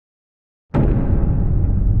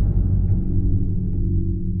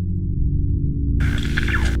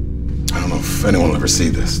never see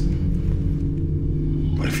this.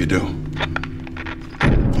 But if you do,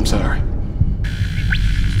 I'm sorry.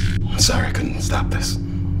 I'm sorry I couldn't stop this.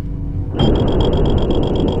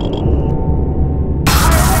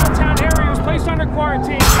 Downtown area was placed under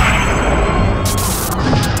quarantine.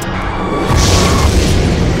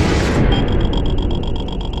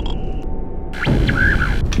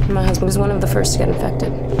 My husband was one of the first to get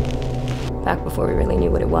infected. Back before we really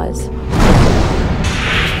knew what it was.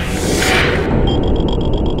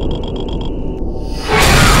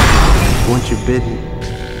 Once you're bitten,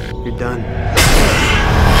 you're done.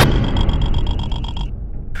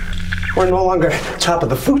 We're no longer top of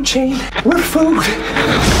the food chain. We're food.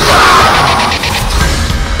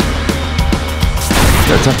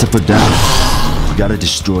 That's tough to put down. You gotta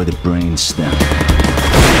destroy the brain stem.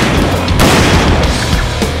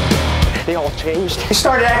 They all changed. They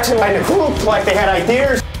started acting like a group, like they had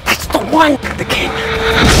ideas. That's the one, the king.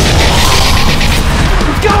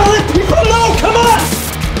 We gotta let people know, come on!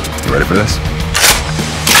 You ready for this?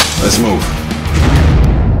 Let's move.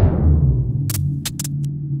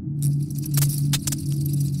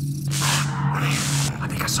 I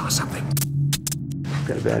think I saw something. I've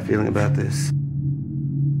got a bad feeling about this.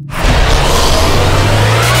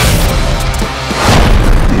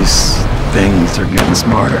 These things are getting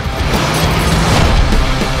smarter.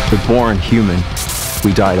 We're born human.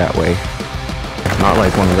 We die that way. Not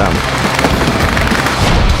like one of them.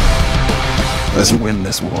 Let's win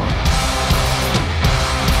this war.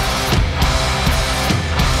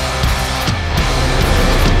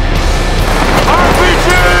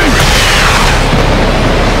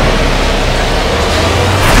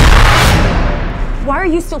 Why are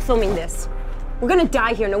you still filming this? We're gonna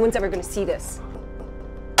die here. No one's ever gonna see this.